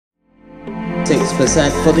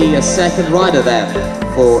6% for the second rider there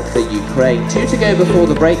for the Ukraine. 2 to go before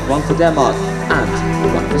the break, 1 for Denmark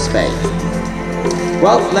and 1 for Spain.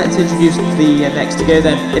 Well, let's introduce the next to go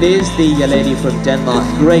then. It is the lady from Denmark.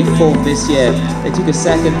 Great form this year. They took a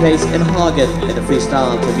second place in Hagen in the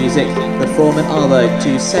freestyle to music. Good form in Aalborg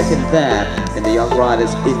to second there in the young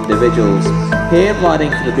riders individuals. Here riding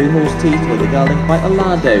for the Blue Horse teeth with the gelding by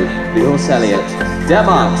Orlando, the Hors Elliott.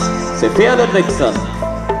 Denmark's Sophia Ludvigsen.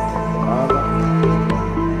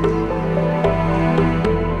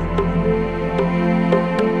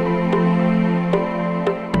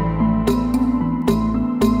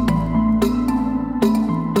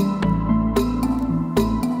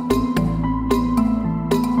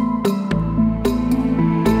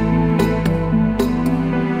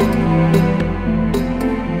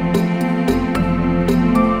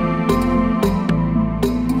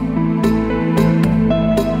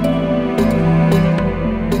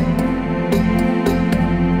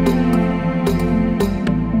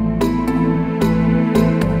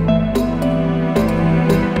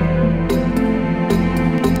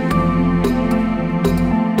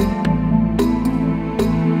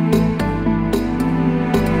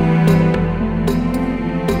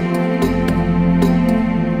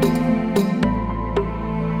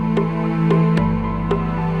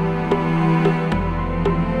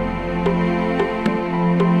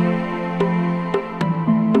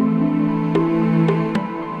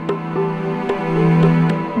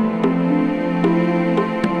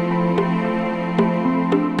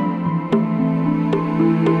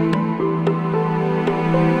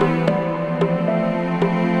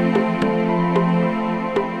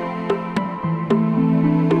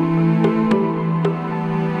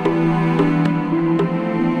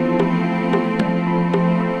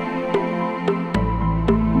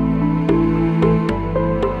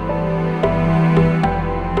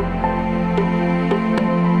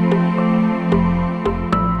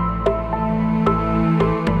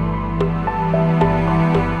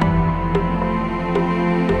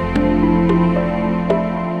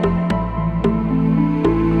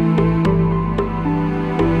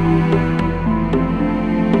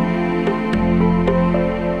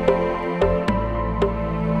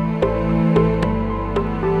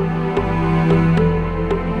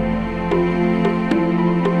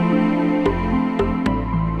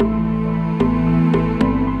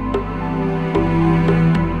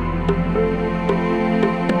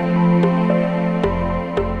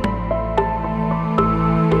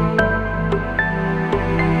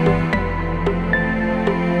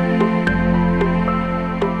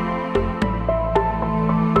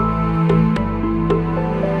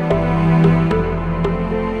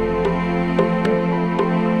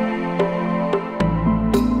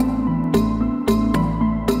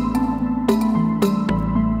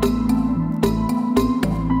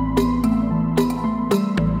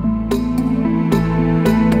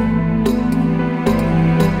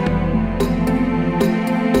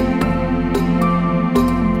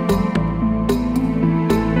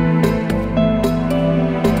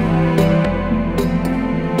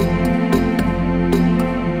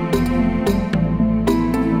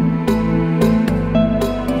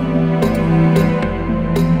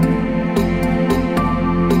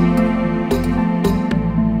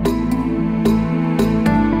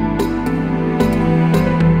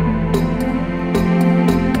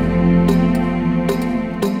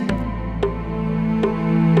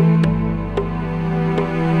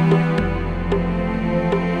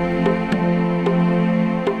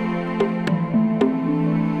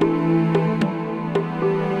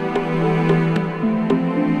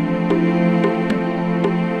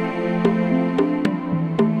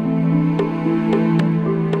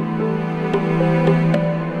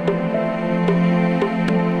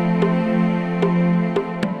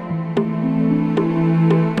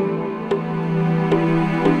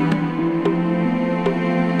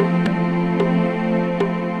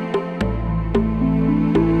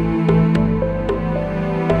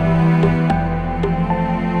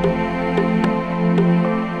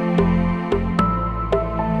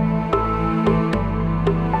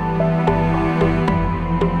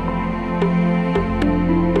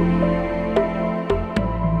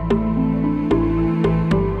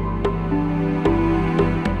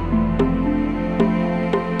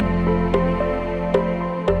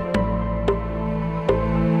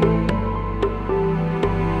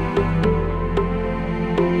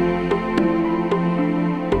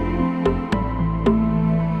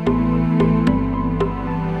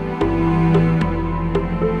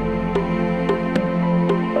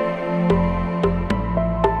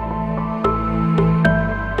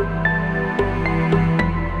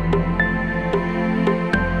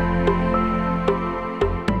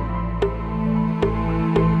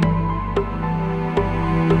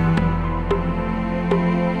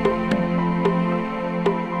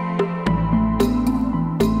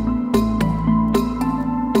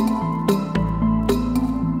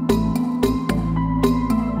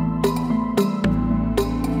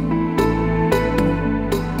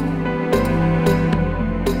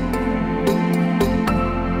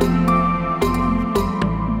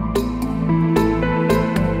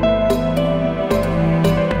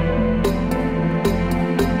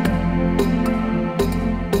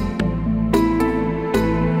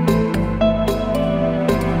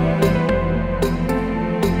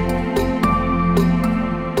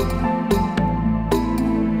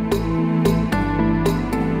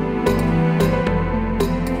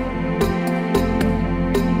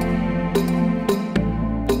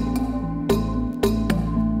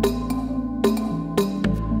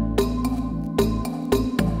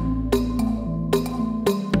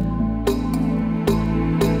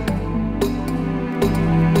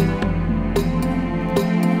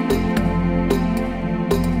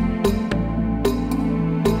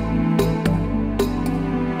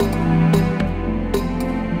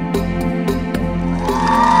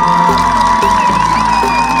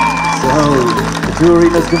 Two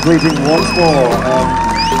arenas completing once more.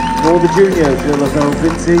 For the juniors, Sophia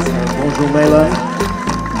Ludvigsen and Bonjour Melon.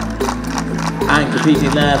 And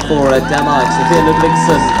competing there for Denmark, Sophia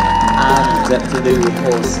Ludvigsen and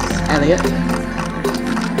Hors Elliott.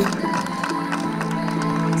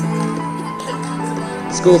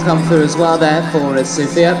 Score come through as well there for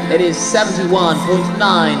Sophia. It is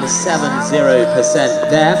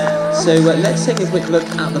 71.970% there. So let's take a quick look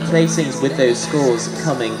at the placings with those scores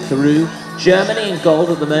coming through. Germany in gold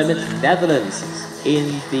at the moment, Netherlands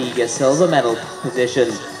in the silver medal position,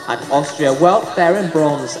 and Austria, well, they're in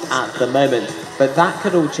bronze at the moment, but that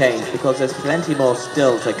could all change because there's plenty more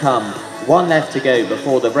still to come. One left to go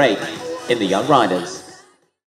before the break in the Young Riders.